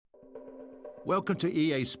Welcome to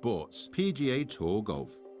EA Sports PGA Tour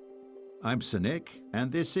Golf. I'm Sir Nick,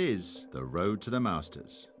 and this is The Road to the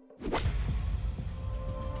Masters.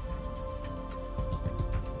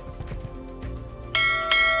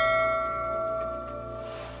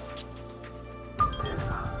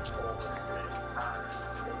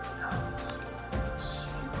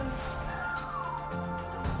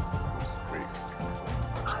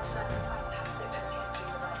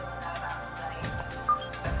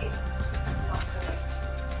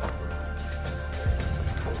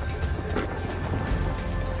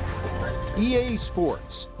 EA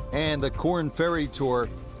Sports and the Korn Ferry Tour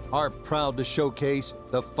are proud to showcase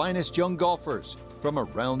the finest young golfers from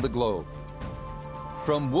around the globe.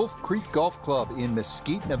 From Wolf Creek Golf Club in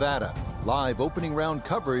Mesquite, Nevada, live opening round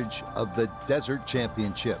coverage of the Desert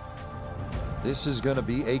Championship. This is going to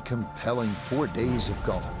be a compelling 4 days of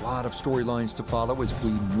golf. A lot of storylines to follow as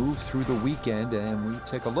we move through the weekend, and we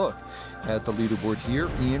take a look at the leaderboard here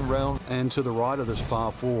in round. And to the right of this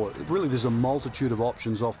par 4, really there's a multitude of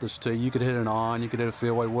options off this tee. You could hit an iron, you could hit a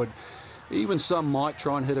fairway wood. Even some might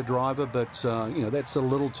try and hit a driver, but you know, that's a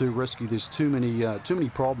little too risky. There's too many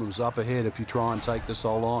problems up ahead if you try and take this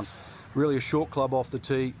hole on. Really a short club off the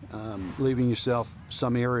tee, leaving yourself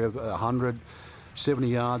some area of 100, 70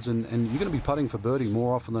 yards, and you're going to be putting for birdie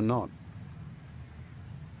more often than not.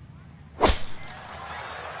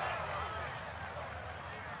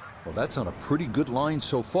 Well, that's on a pretty good line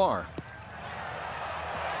so far.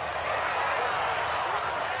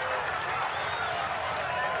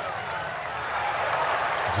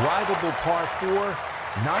 Drivable par 4,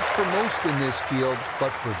 not for most in this field, but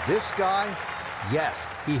for this guy, yes,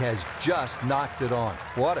 he has just knocked it on.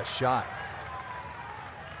 What a shot.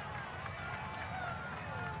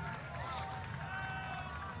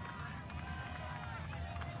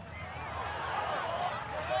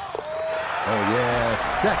 Oh yeah,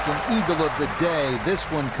 second eagle of the day. This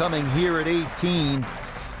one coming here at 18.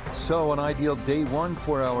 So an ideal day one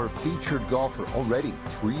for our featured golfer. Already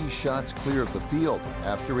 3 shots clear of the field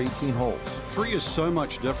after 18 holes. 3 is so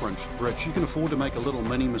much different, Rich. You can afford to make a little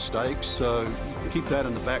mini mistakes, so you keep that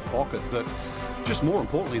in the back pocket. But just more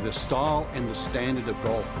importantly, the style and the standard of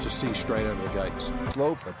golf to see straight out of the gates.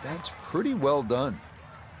 Slow, but that's pretty well done.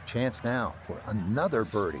 Chance now for another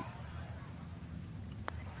birdie.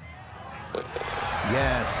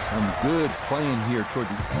 Yes, some good playing here toward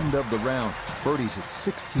the end of the round. Birdies at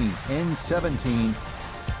 16 and 17.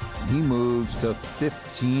 And he moves to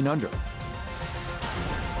 15 under.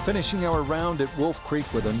 Finishing our round at Wolf Creek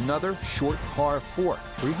with another short par 4.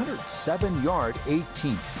 307-yard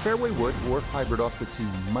 18. Fairway wood or hybrid off the tee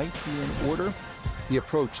might be in order. The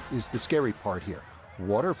approach is the scary part here.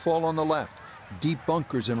 Waterfall on the left, deep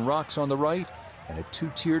bunkers and rocks on the right, and a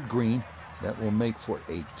 2-tiered green that will make for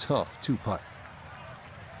a tough 2-putt.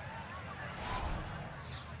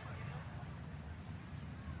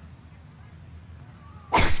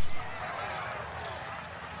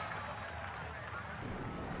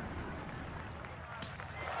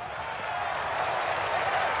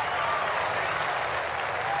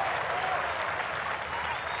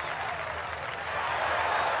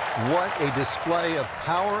 What a display of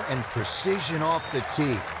power and precision off the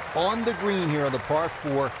tee. On the green here on the par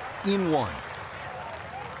 4 in 1.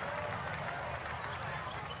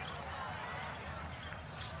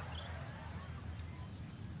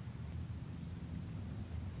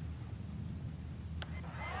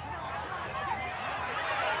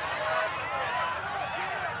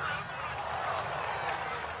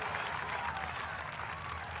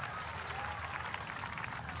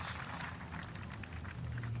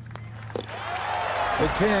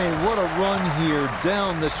 Okay, what a run here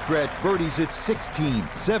down the stretch. Birdies at 16,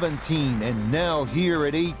 17, and now here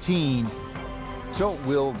at 18. So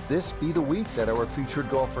will this be the week that our featured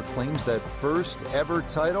golfer claims that first ever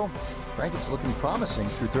title? Frank, it's looking promising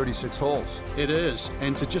through 36 holes. It is,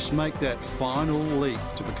 and to just make that final leap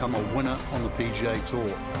to become a winner on the PGA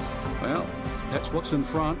Tour. Well, that's what's in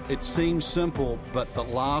front. It seems simple, but the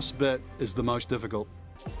last bit is the most difficult.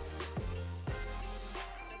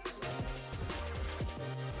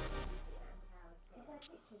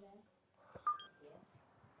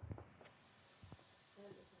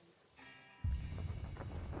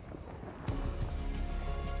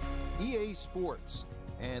 EA Sports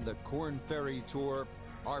and the Korn Ferry Tour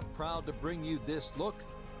are proud to bring you this look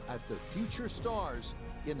at the future stars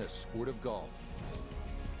in the sport of golf.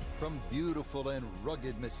 From beautiful and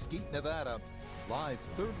rugged Mesquite, Nevada, live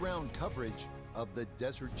third-round coverage of the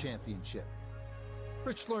Desert Championship.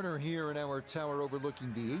 Rich Lerner here in our tower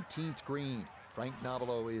overlooking the 18th green. Frank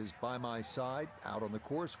Nobilo is by my side. Out on the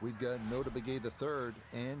course, we've got Nota Begay III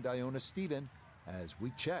and Iona Stephen as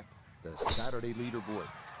we check the Saturday leaderboard.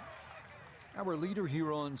 Our leader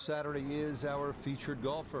here on Saturday is our featured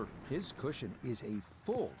golfer. His cushion is a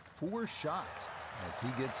full 4 shots as he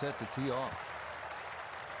gets set to tee off.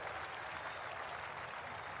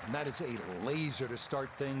 And that is a laser to start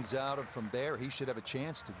things out, and from there he should have a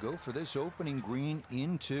chance to go for this opening green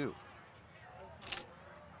in 2.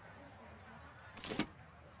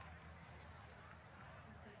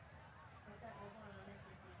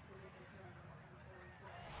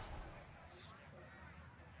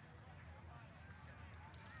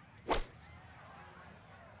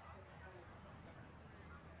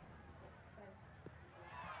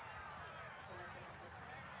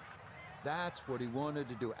 That's what he wanted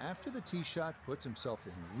to do. After the tee shot, puts himself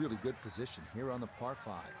in really good position here on the par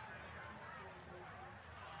 5.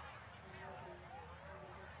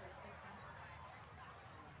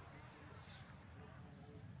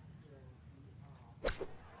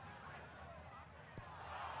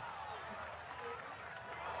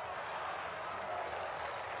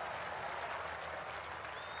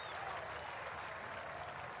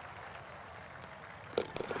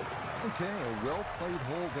 Okay, a well-played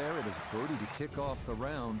hole there. It is birdie to kick off the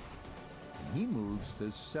round. And he moves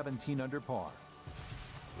to 17 under par.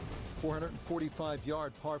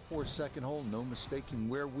 445-yard par 4 second hole. No mistaking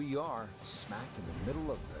where we are. Smack in the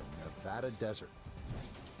middle of the Nevada desert.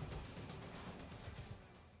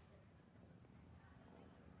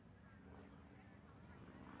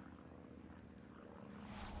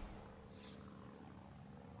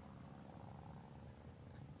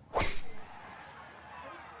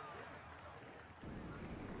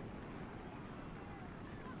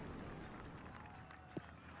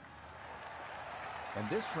 And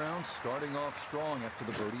this round starting off strong after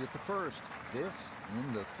the birdie at the first. This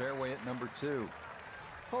in the fairway at number 2.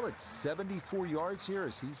 Call it 74 yards here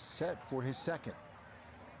as he's set for his second.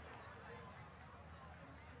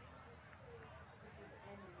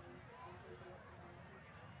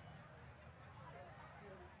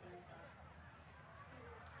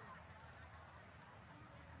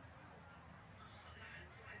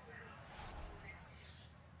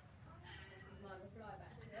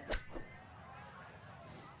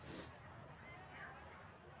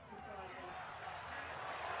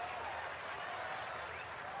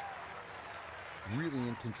 Really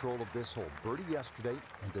in control of this hole. Birdie yesterday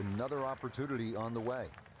and another opportunity on the way.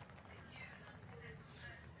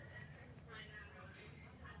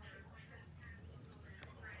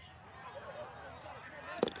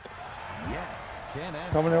 Yes, can't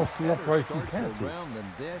ask Someone else for to a better operate start his to a canopy. round than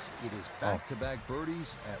this. It is back-to-back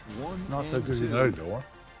birdies at 1 Not so and good 2. in those, though.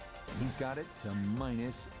 He's got it to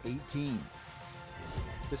minus 18.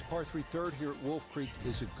 This par 3 third here at Wolf Creek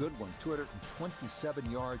is a good one. 227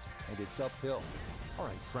 yards, and it's uphill. All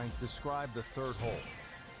right, Frank, describe the third hole.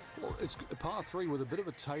 Well, it's a par 3 with a bit of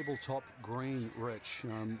a tabletop green, Rich.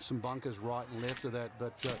 Some bunkers right and left of that,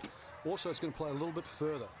 but also it's going to play a little bit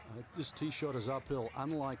further. This tee shot is uphill,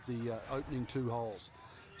 unlike the opening 2 holes.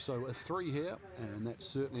 So a 3 here, and that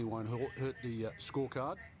certainly won't hurt the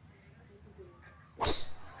scorecard.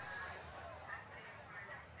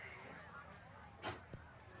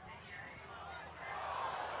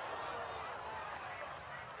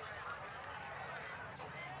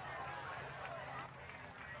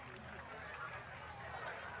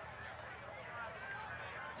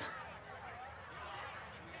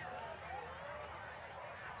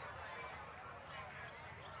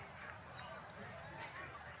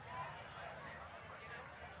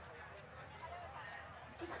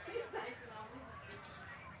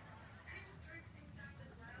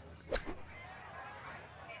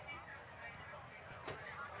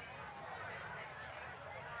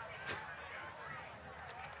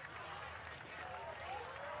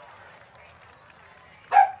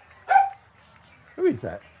 Who is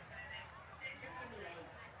that?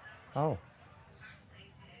 Oh.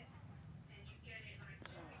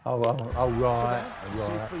 Oh, right. So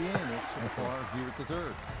that safely in at par here at the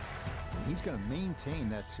third. And he's going to maintain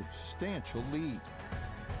that substantial lead.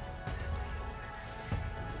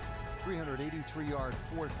 383-yard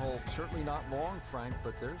fourth hole. Certainly not long, Frank,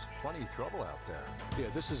 but there's plenty of trouble out there.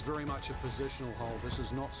 Yeah, this is very much a positional hole. This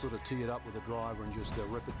is not sort of tee it up with a driver and just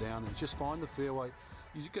rip it down and just find the fairway.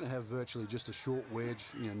 You're going to have virtually just a short wedge,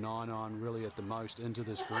 9-iron really at the most into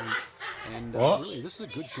this green. And really, this is a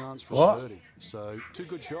good chance for a birdie. So 2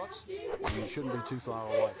 good shots, and you shouldn't be too far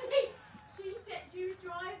away. She said she was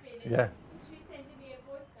driving. Yeah. She was sending me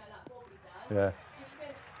a voice note like Bobby does. Yeah. And she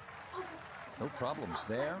went, oh, No problems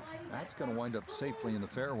there. That's going to wind up safely in the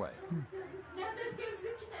fairway. now this girl's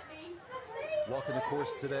looking at me. Walking the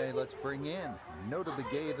course today, let's bring in Nota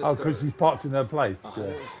Begay the Oh, third. because she's parked in her place. Yeah.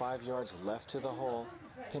 105 yards left to the hole.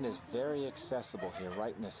 Pin is very accessible here,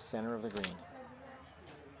 right in the center of the green.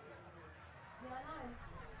 Yeah, I know.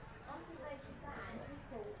 I think they should ban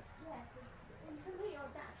people. Yeah, because you can put your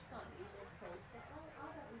dash, can't you, with tools? But I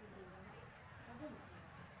don't really do that. I wouldn't do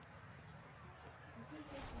that. And she's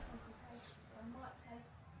thinking complications. I might play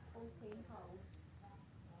 14 holes. What,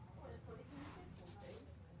 that's what it said 14?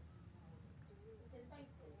 It said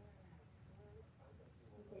 18.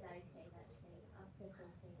 It did 18 actually, up to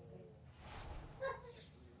 14 again.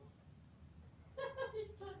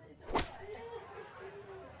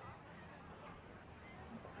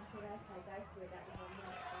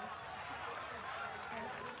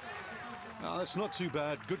 That's not too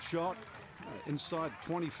bad. Good shot. Inside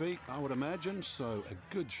 20 feet, I would imagine. So a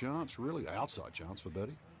good chance, really, outside chance for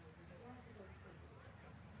birdie.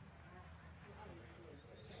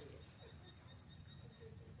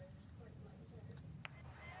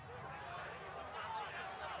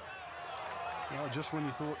 Well, just when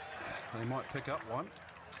you thought they might pick up one,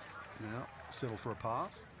 now settle for a par.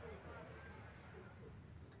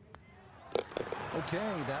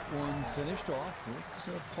 Okay, that one finished off. It's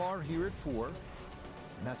a par here at 4.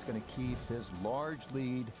 And that's going to keep his large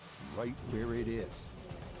lead right where it is.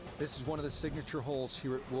 This is one of the signature holes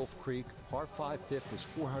here at Wolf Creek. Par 5 fifth is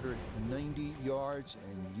 490 yards,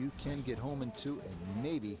 and you can get home in 2 and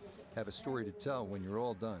maybe have a story to tell when you're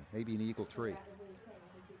all done. Maybe an eagle 3.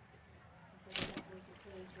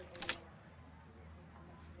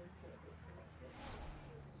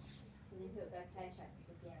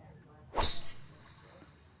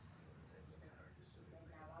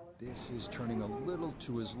 This is turning a little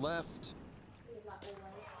to his left.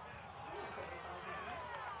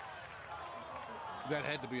 That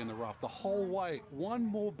had to be in the rough the whole way. One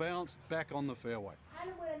more bounce back on the fairway.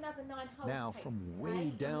 Now from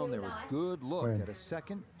way down there, a good look at a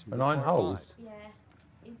second to the 9 par holes? 5. Yeah.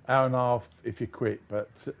 Hour and a half if you quit,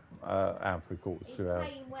 but hour and 3/4, He's 2 hours.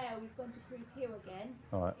 playing well. He's gone to Cruise Hill again.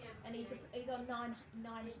 All right. And he's on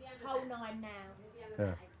hole 9 now.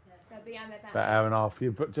 Yeah. So be home about About hour and a half.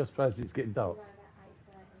 You but just as it's getting dark. about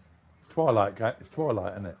 8:30. It's twilight. It's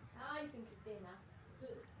twilight, isn't it? I think it's dinner.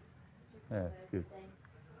 Yeah, it's good.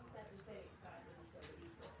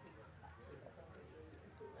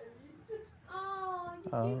 Oh, did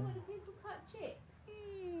you Oh. want the people cut chips?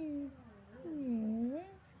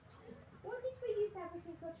 What did we used to have with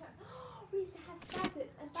people cut chips? Oh, we used to have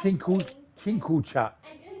faggots and Chinkle chat.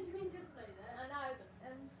 And you can just say that. I know.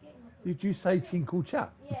 Getting Did you say tinkle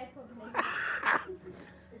chat? Yeah, probably.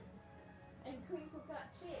 And crinkle cut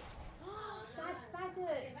chips.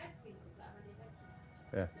 Faggots.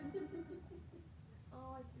 Yeah.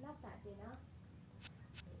 Oh, I used to love that dinner.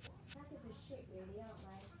 Faggots are shit, really, aren't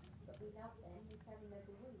they? But we love them. We used to have them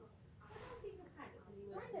every week. I don't think of faggots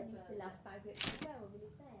anymore. Brandon used to love faggots as well when he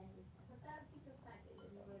was there. I don't think of faggots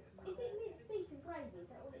anymore. Is it minced beef and gravy? Is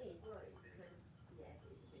that what it is? Yeah.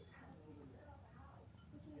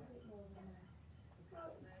 It's a little bit more than that. It's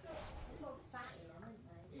got a lot of fat in them, haven't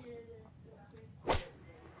they? Yeah.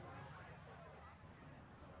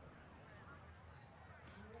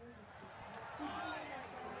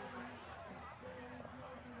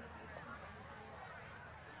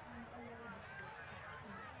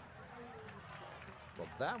 Well,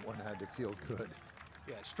 that one had to feel good.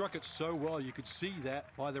 Yeah, it struck it so well. You could see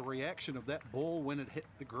that by the reaction of that ball when it hit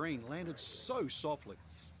the green. Landed so softly.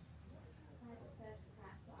 I had the first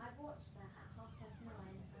crack, but I watched that at 9:30,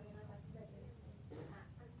 and then I went to bed and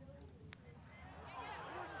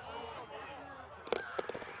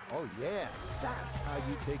Oh yeah, that's how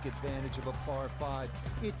you take advantage of a par 5.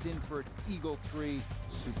 It's in for an eagle 3.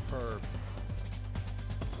 Superb.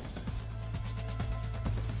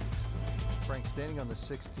 Frank, standing on the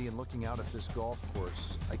 6th tee and looking out at this golf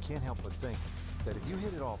course, I can't help but think that if you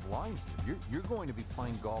hit it offline, you're going to be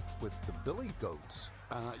playing golf with the billy goats.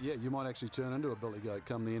 Yeah, you might actually turn into a billy goat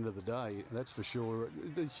come the end of the day, that's for sure.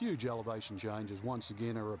 The huge elevation changes once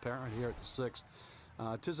again are apparent here at the 6th.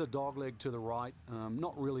 Tis a dogleg to the right,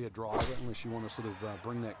 not really a driver unless you want to sort of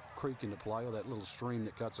bring that creek into play or that little stream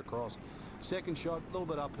that cuts across. Second shot, a little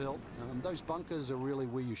bit uphill. Those bunkers are really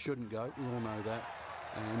where you shouldn't go, we all know that.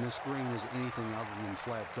 And this green is anything other than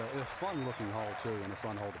flat. A fun-looking hole, too, and a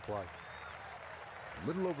fun hole to play. A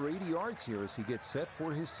little over 80 yards here as he gets set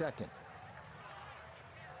for his second.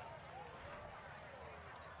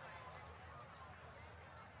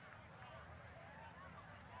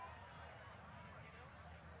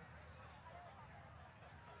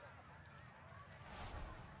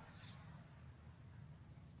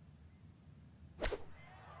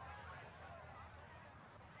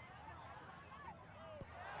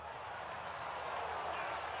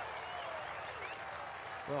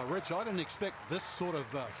 Well, Rich, I didn't expect this sort of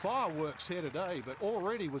fireworks here today, but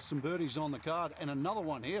already with some birdies on the card and another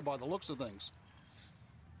one here by the looks of things.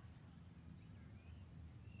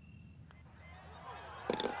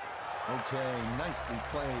 Okay, nicely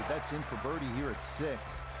played. That's in for birdie here at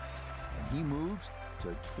 6. And he moves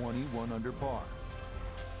to 21 under par.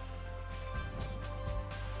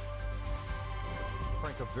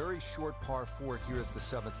 Frank, a very short par 4 here at the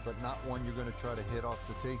 7th, but not one you're going to try to hit off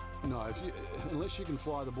the tee? No, unless you can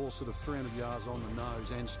fly the ball sort of 300 yards on the nose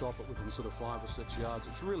and stop it within sort of 5 or 6 yards,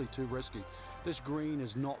 it's really too risky. This green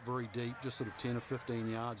is not very deep, just sort of 10 or 15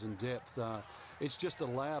 yards in depth. It's just a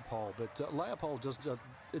layup hole, but layup hole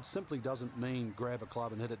it simply doesn't mean grab a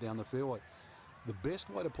club and hit it down the fairway. The best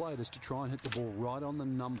way to play it is to try and hit the ball right on the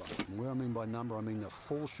number. And where I mean by number, I mean the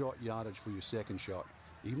full shot yardage for your second shot,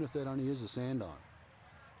 even if that only is a sand iron.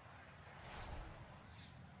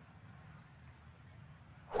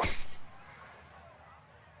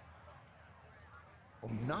 Oh,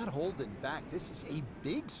 not holding back. This is a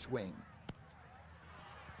big swing.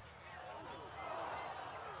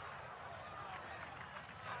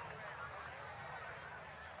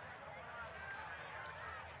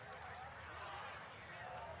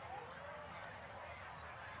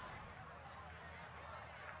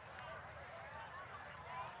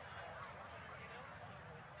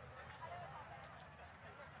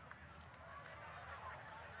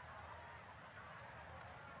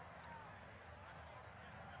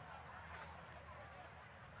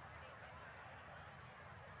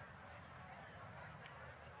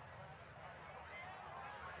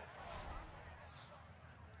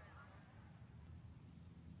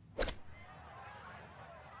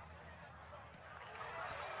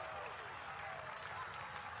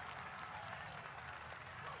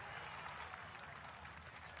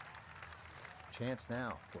 Chance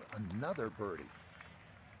now for another birdie.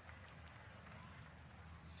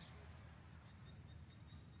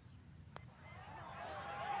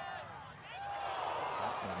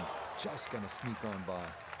 That one just going to sneak on by.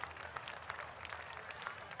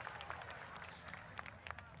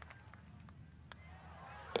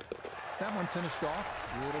 That one finished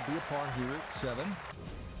off. It'll be a par here at 7.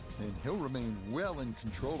 And he'll remain well in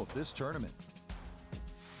control of this tournament.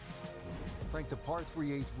 Frank, the par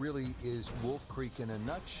 3/8 really is Wolf Creek in a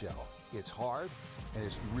nutshell. It's hard, and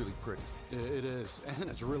it's really pretty. It is, and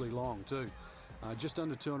it's really long, too. Just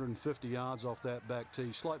under 250 yards off that back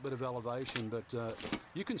tee. Slight bit of elevation, but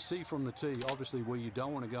you can see from the tee, obviously, where you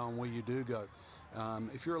don't want to go and where you do go.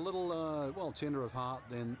 If you're a little, well, tender of heart,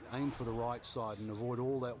 then aim for the right side and avoid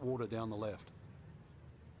all that water down the left.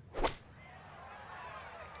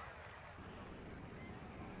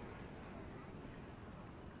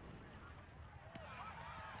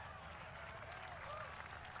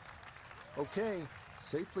 Okay,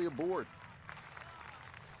 safely aboard.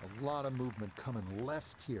 A lot of movement coming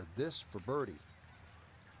left here. This for birdie.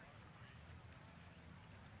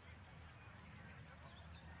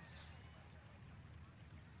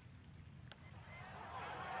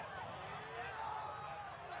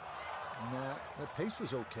 Nah, the pace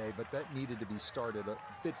was okay, but that needed to be started a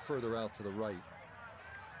bit further out to the right.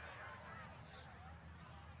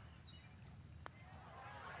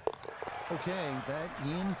 Okay, that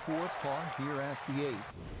in for par here at the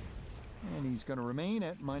 8th. And he's going to remain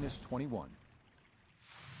at -21.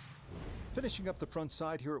 Finishing up the front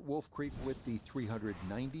side here at Wolf Creek with the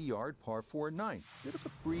 390-yard par 4-9. Bit of a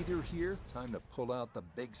breather here. Time to pull out the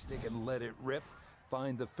big stick and let it rip.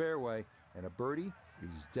 Find the fairway, and a birdie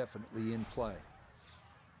is definitely in play.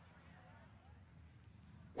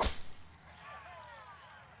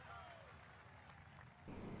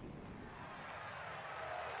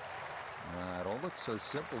 It all looks so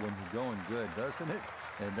simple when you're going good, doesn't it?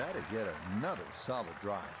 And that is yet another solid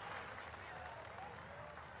drive.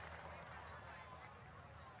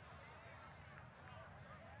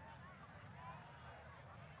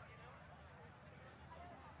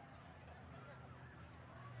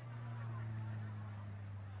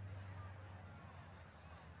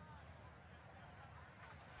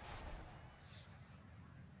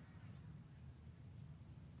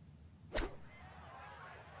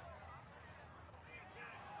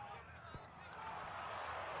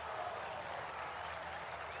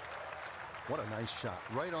 What a nice shot.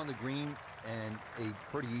 Right on the green and a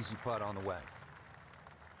pretty easy putt on the way.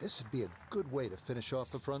 This would be a good way to finish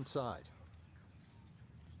off the front side.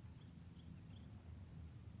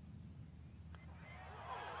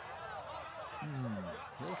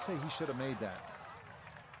 He'll say he should have made that.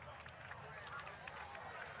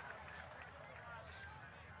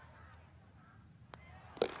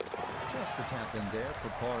 Just a tap in there for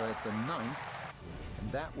par at the 9th.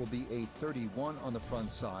 And that will be a 31 on the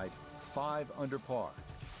front side, 5 under par.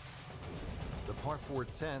 The par 4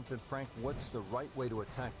 10th, and Frank, what's the right way to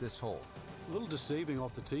attack this hole? A little deceiving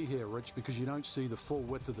off the tee here, Rich, because you don't see the full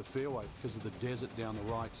width of the fairway because of the desert down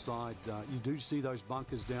the right side. You do see those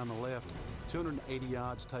bunkers down the left. 280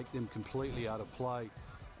 yards take them completely out of play.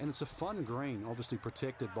 And it's a fun green, obviously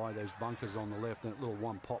protected by those bunkers on the left and that little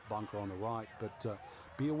one-pot bunker on the right. But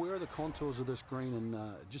be aware of the contours of this green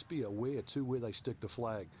and just be aware, too, where they stick the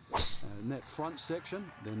flag. In that front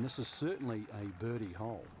section, then this is certainly a birdie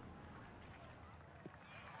hole.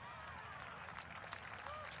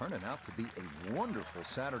 Turning out to be a wonderful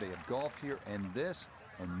Saturday of golf here, and this,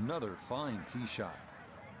 another fine tee shot.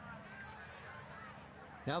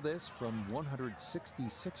 Now this from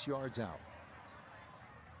 166 yards out.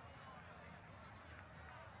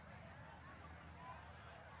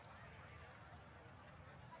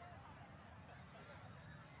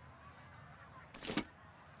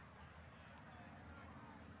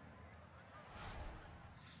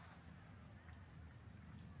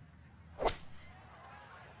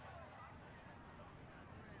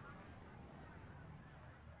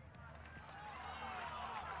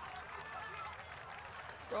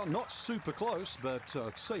 Well, not super close, but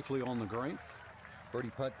safely on the green. Birdie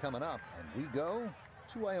putt coming up, and we go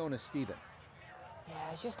to Iona Stephen. Yeah,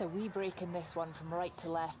 it's just a wee break in this one from right to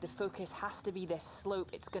left. The focus has to be this slope.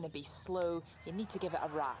 It's going to be slow. You need to give it a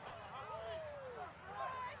wrap.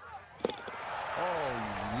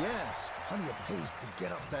 Oh, yes. Plenty of pace to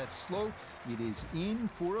get up that slope. It is in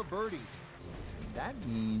for a birdie. And that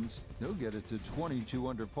means they'll get it to 22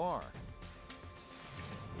 under par.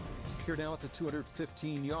 Here now at the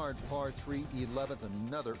 215-yard par 3 11th,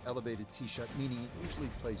 another elevated tee shot, meaning it usually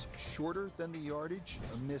plays shorter than the yardage.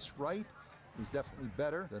 A miss right is definitely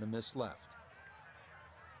better than a miss left.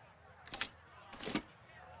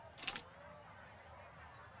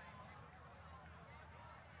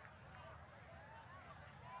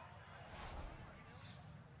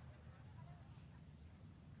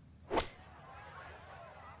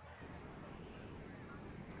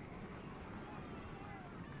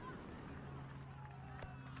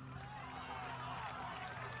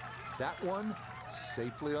 That one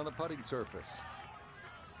safely on the putting surface.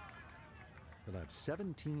 He'll have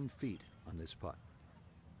 17 feet on this putt.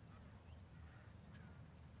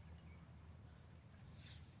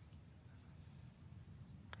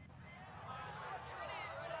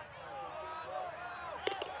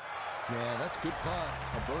 Yeah, that's a good putt.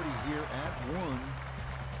 A birdie here at 1.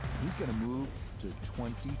 He's going to move to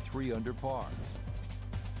 23 under par.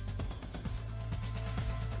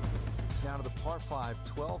 Now to the par 5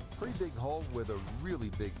 12, pretty big hole with a really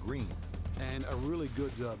big green. And a really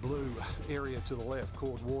good blue area to the left,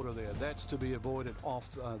 caught water there. That's to be avoided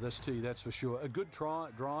off this tee, that's for sure. A good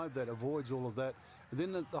drive that avoids all of that. And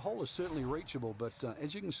then the hole is certainly reachable, but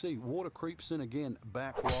as you can see, water creeps in again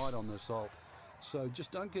back wide on this hole. So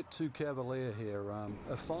just don't get too cavalier here.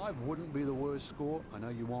 A 5 wouldn't be the worst score. I know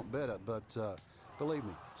you want better, but believe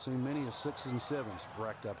me, seen many as 6s and 7s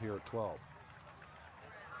racked up here at 12.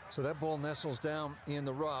 So that ball nestles down in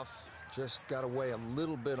the rough. Just got to weigh a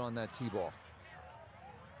little bit on that tee ball.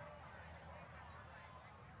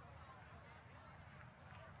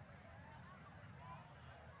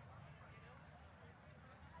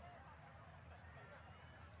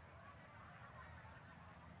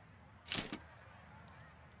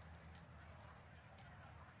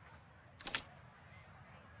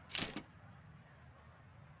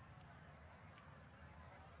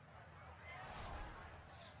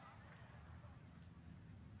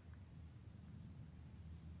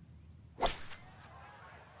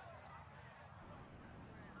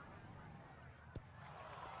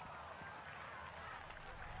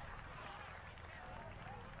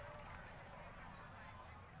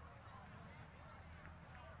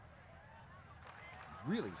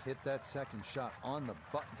 Really hit that second shot on the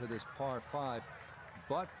button to this par 5,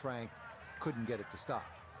 but Frank couldn't get it to stop.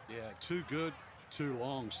 Yeah, too good, too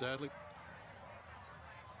long, sadly.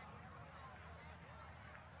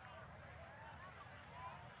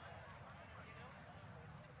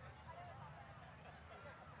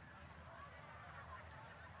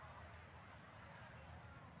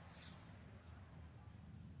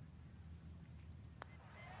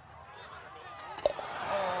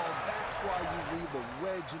 The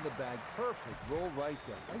wedge in the bag, perfect roll right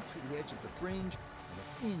there, right to the edge of the fringe, and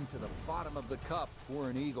it's into the bottom of the cup for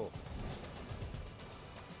an eagle.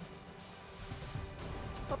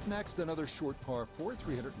 Up next, another short par 4,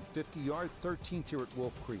 350-yard, 13th here at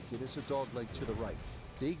Wolf Creek. It is a dogleg to the right.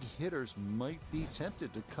 Big hitters might be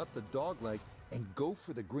tempted to cut the dogleg and go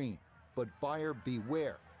for the green, but buyer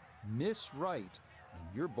beware. Miss right,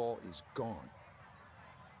 and your ball is gone.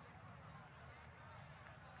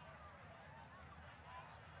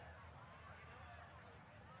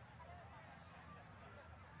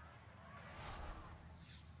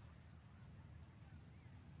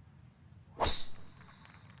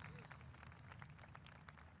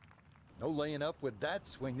 No laying up with that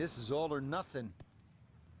swing. This is all or nothing.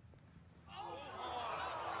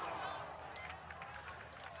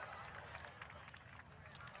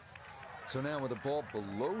 So now with the ball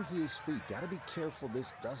below his feet, got to be careful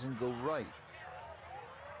this doesn't go right.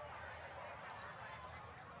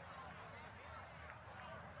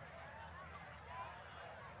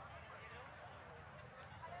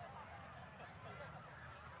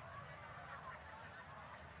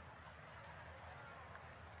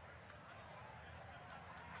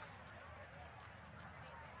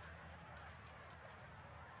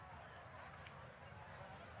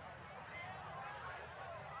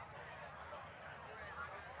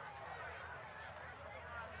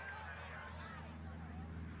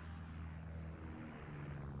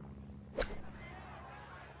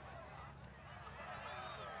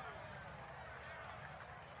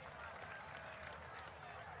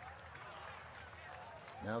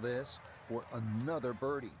 Now this for another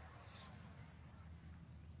birdie.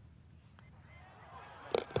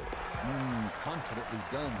 Confidently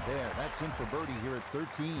done there. That's in for birdie here at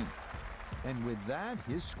 13. And with that,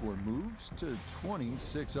 his score moves to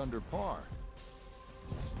 26 under par.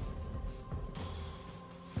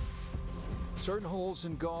 Certain holes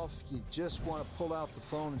in golf, you just want to pull out the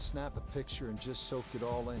phone and snap a picture and just soak it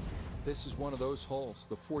all in. This is one of those holes,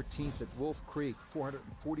 the 14th at Wolf Creek,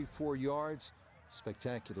 444 yards.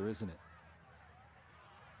 Spectacular, isn't it?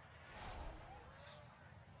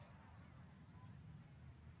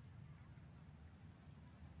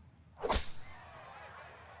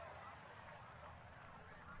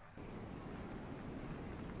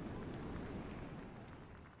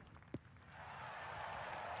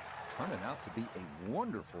 Turning out to be a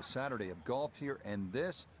wonderful Saturday of golf here, and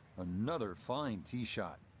this, another fine tee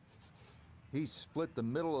shot. He's split the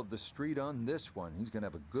middle of the street on this one. He's going to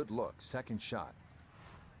have a good look. Second shot.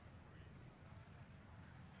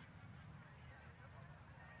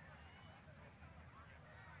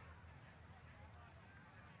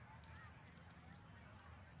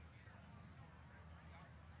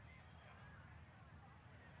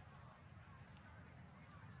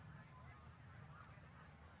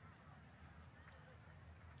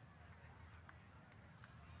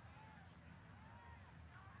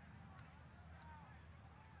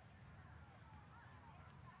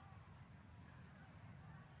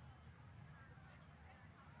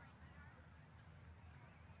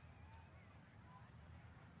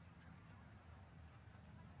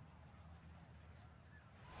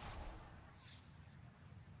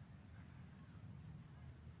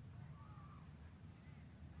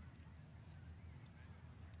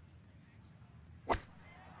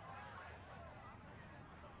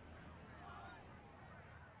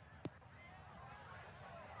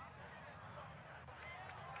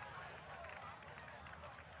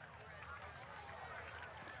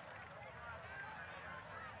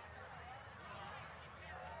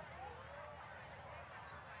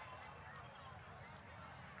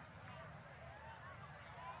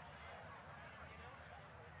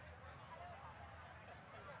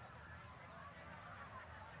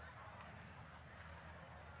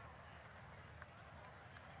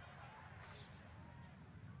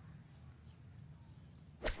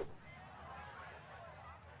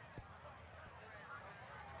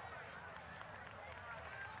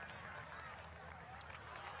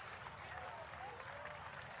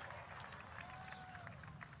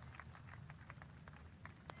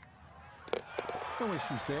 No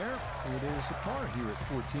issues there. It is a par here at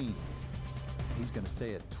 14. He's going to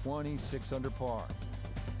stay at 26 under par.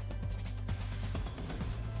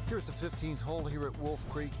 Here at the 15th hole here at Wolf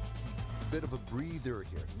Creek, bit of a breather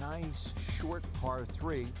here. Nice, short par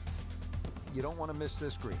 3. You don't want to miss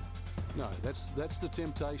this green. No, that's the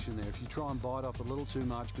temptation there. If you try and bite off a little too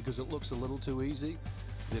much because it looks a little too easy,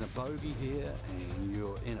 then a bogey here and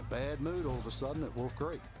you're in a bad mood all of a sudden at Wolf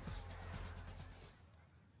Creek.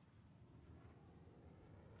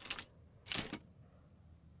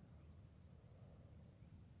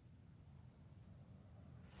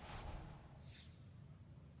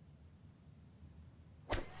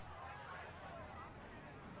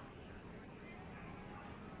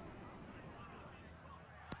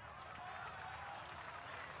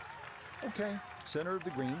 Okay, center of the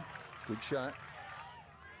green. Good shot.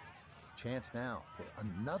 Chance now for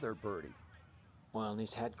another birdie. Well, and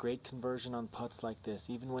he's had great conversion on putts like this.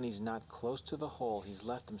 Even when he's not close to the hole, he's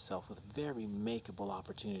left himself with very makeable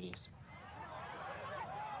opportunities.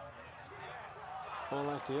 Well,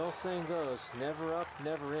 like the old saying goes, never up,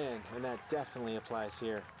 never in, and that definitely applies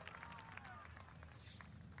here.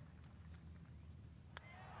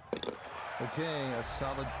 Okay, a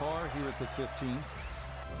solid par here at the 15th.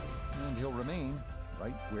 And he'll remain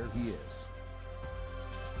right where he is.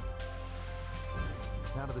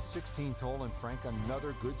 Now to the 16th hole, and Frank,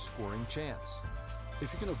 another good scoring chance.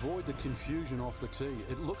 If you can avoid the confusion off the tee,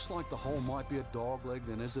 it looks like the hole might be a dog leg,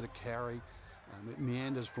 then is it a carry? It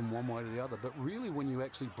meanders from one way to the other, but really when you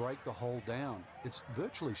actually break the hole down, it's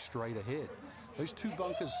virtually straight ahead. Those two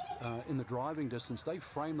bunkers in the driving distance, they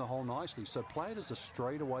frame the hole nicely, so play it as a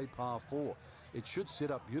straightaway par 4. It should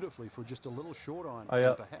set up beautifully for just a little short iron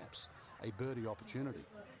and perhaps a birdie opportunity.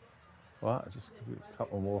 Well, just a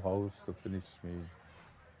couple more holes to finish me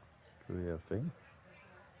career thing.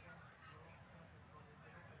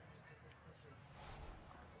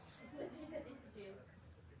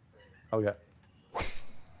 Oh yeah.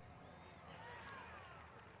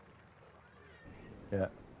 Yeah.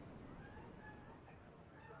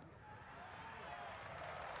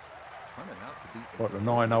 Turning out to be What, the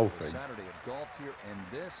 9-hole thing? Saturday of golf here, and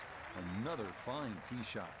this, another fine tee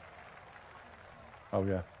shot. Oh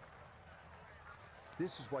yeah.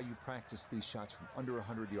 This is why you practice these shots from under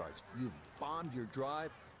 100 yards. You've bombed your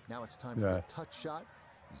drive. Now it's time for a touch shot.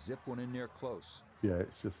 Zip one in there close. Yeah,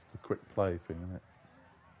 it's just a quick play thing, isn't it?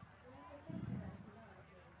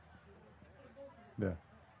 Yeah.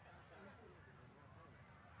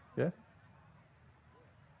 Yeah?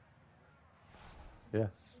 Yeah.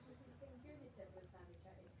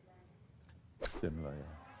 Similar,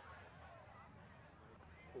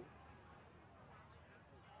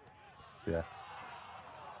 yeah. Yeah.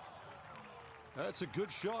 That's a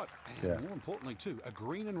good shot. And more importantly, too, a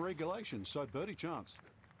green in regulation, so birdie chance.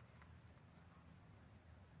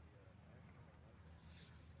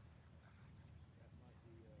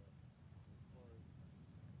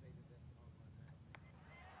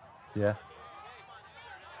 Yeah.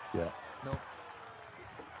 Yeah. Nope.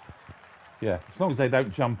 Yeah, as long as they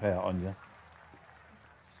don't jump out on you.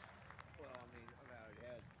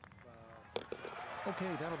 Okay,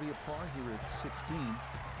 that'll be a par here at 16.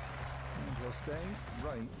 And he'll stay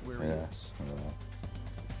right where he is.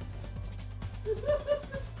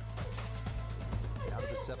 Now to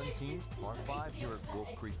the 17th, par 5 here at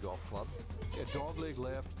Wolf Creek Golf Club. Yeah, dog leg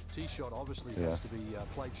left. Tee shot obviously has to be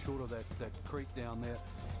played short of that creek down there.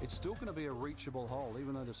 It's still going to be a reachable hole,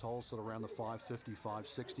 even though this hole's sort of around the 550,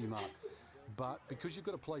 560 mark. But because you've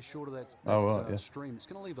got to play short of that stream, it's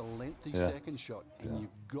going to leave a lengthy second shot, and you've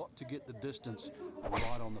got to get the distance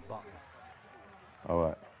right on the button. All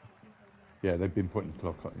right. Yeah, they've been putting the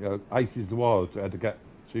clock on. You know, Aces the Wild had to get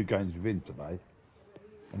 2 games with him today,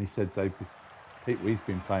 and he said people he's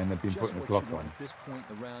been playing, they've been putting the clock on. At this point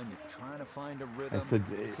in the round, you're trying to find a rhythm. They said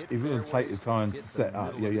if you don't take the time to set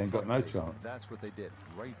up, you ain't got no chance. That's what they did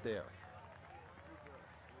right there.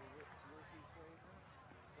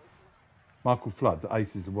 Michael Flood, the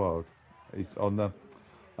Aces of the World, he's on the,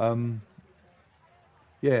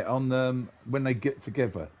 when they get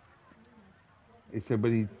together. He said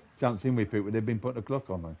when he jumps in with people, they've been putting a clock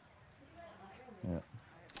on them. Yeah.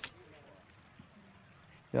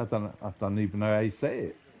 Yeah, I don't even know how he said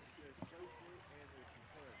it.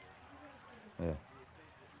 Yeah.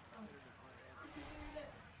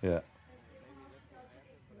 Yeah.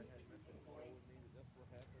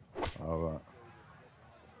 All right.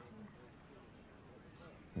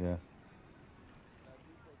 Yeah.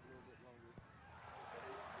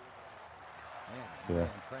 Man,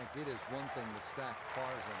 Frank, it is one thing to stack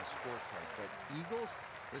pars on a sport card, but Eagles,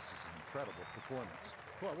 this is an incredible performance.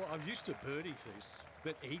 Well, I'm used to birdie feasts,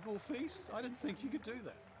 but eagle feast? I didn't think you could do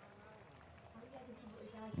that.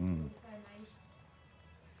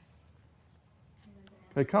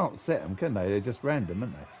 They can't set them, can they? They're just random,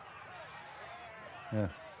 aren't they? Yeah.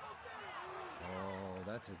 Oh,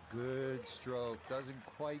 that's a good stroke. Doesn't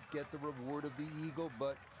quite get the reward of the eagle,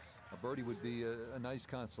 but a birdie would be a nice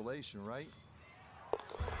consolation, right?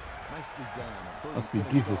 Nicely done. Must be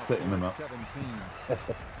Jesus setting them up. 17. And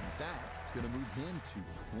that's going to move him to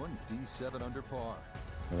 27 under par.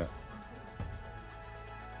 Yeah.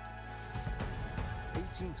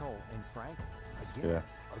 18th hole, and Frank, again,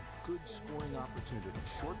 a good scoring opportunity.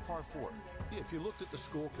 Short par 4. Yeah, if you looked at the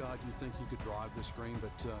scorecard, you'd think you could drive the screen,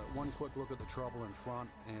 but one quick look at the trouble in front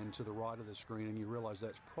and to the right of the screen, and you realize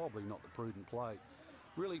that's probably not the prudent play.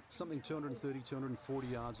 Really, something 230, 240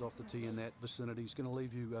 yards off the tee in that vicinity is going to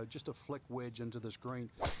leave you just a flick wedge into this green.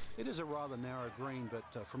 It is a rather narrow green,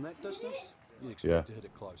 but from that distance, you'd expect to hit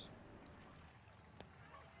it close.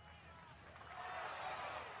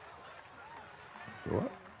 It's all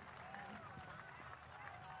right.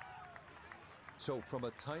 So from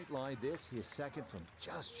a tight lie, this, his second from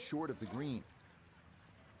just short of the green.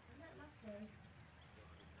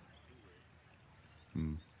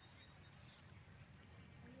 Hmm.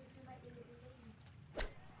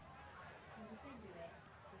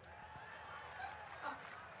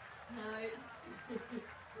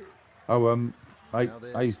 Oh, Now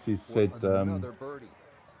this Aces for said another birdie.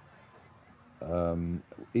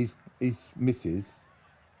 his missus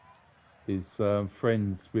is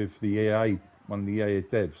friends with the one of the EA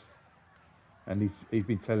devs, and he's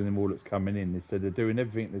been telling them all that's coming in. They said they're doing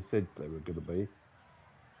everything they said they were going to be.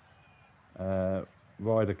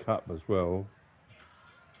 Ryder Cup as well.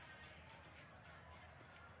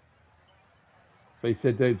 But he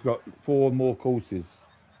said they've got 4 more courses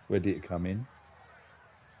ready to come in.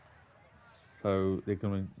 So they're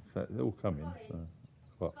going to, they're all coming. So,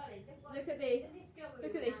 what? Look at this.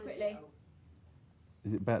 Look at this quickly.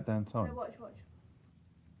 Is it about damn time? No, watch.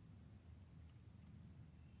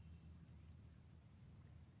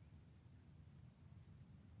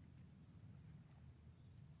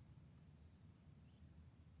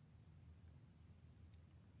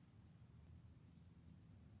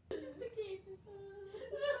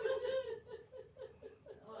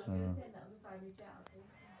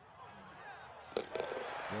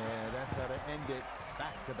 Yeah, that's how to end it.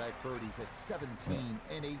 Back-to-back birdies at 17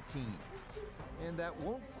 and 18. And that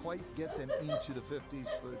won't quite get them into the 50s,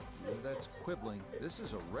 but that's quibbling. This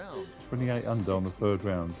is a round. 28 under on the 3rd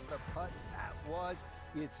round. The putt that was.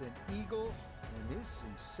 It's an eagle, and this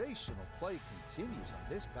sensational play continues on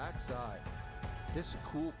this backside. This is a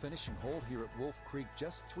cool finishing hole here at Wolf Creek,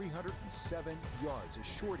 just 307 yards, a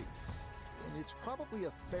shorty. And it's probably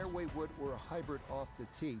a fairway wood or a hybrid off the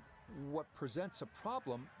tee. What presents a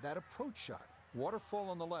problem, that approach shot. Waterfall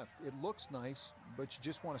on the left, it looks nice, but you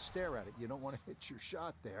just want to stare at it. You don't want to hit your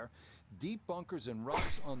shot there. Deep bunkers and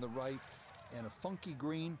rocks on the right, and a funky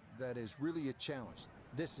green that is really a challenge.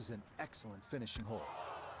 This is an excellent finishing hole.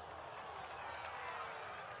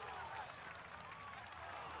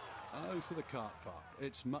 Oh, for the cart path.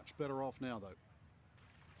 It's much better off now, though.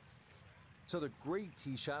 So the great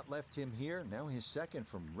tee shot left him here. Now his second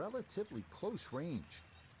from relatively close range.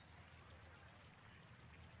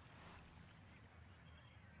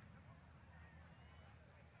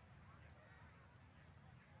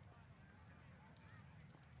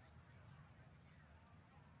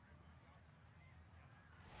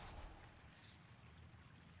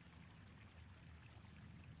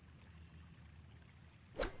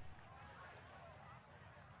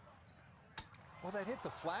 Well, that hit the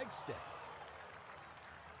flagstick.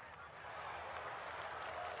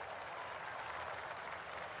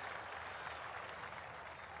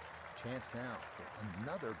 Chance now for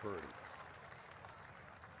another birdie.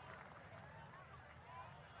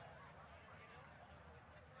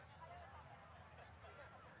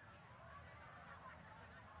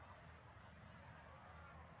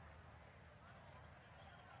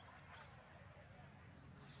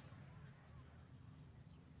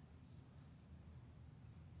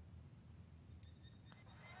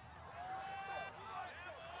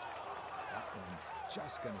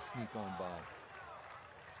 Just gonna sneak on by.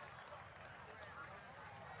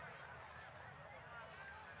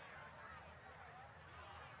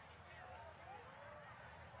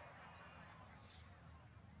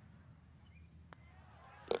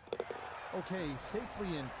 Okay, safely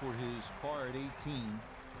in for his par at 18.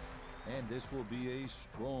 And this will be a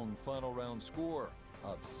strong final round score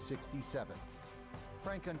of 67.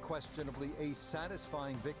 Frank, unquestionably a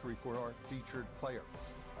satisfying victory for our featured player.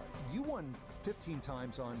 You won 15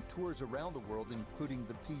 times on tours around the world, including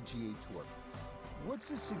the PGA Tour. What's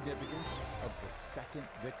the significance of the second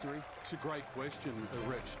victory? It's a great question,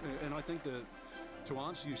 Rich. And I think that to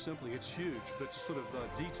answer you simply, it's huge. But to sort of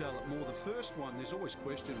detail it more, the first one, there's always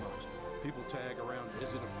question marks. People tag around,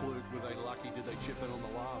 is it a fluke? Were they lucky? Did they chip in on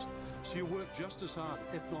the last? So you work just as hard,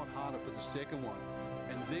 if not harder, for the second one.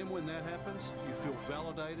 And then when that happens, you feel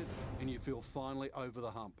validated and you feel finally over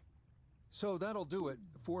the hump. So that'll do it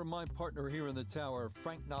for my partner here in the tower,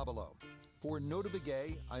 Frank Nobilo. For Nota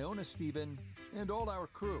Begay, Iona Stephen, and all our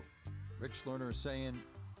crew, Rich Lerner saying,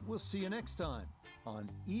 we'll see you next time on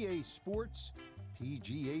EA Sports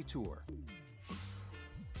PGA Tour.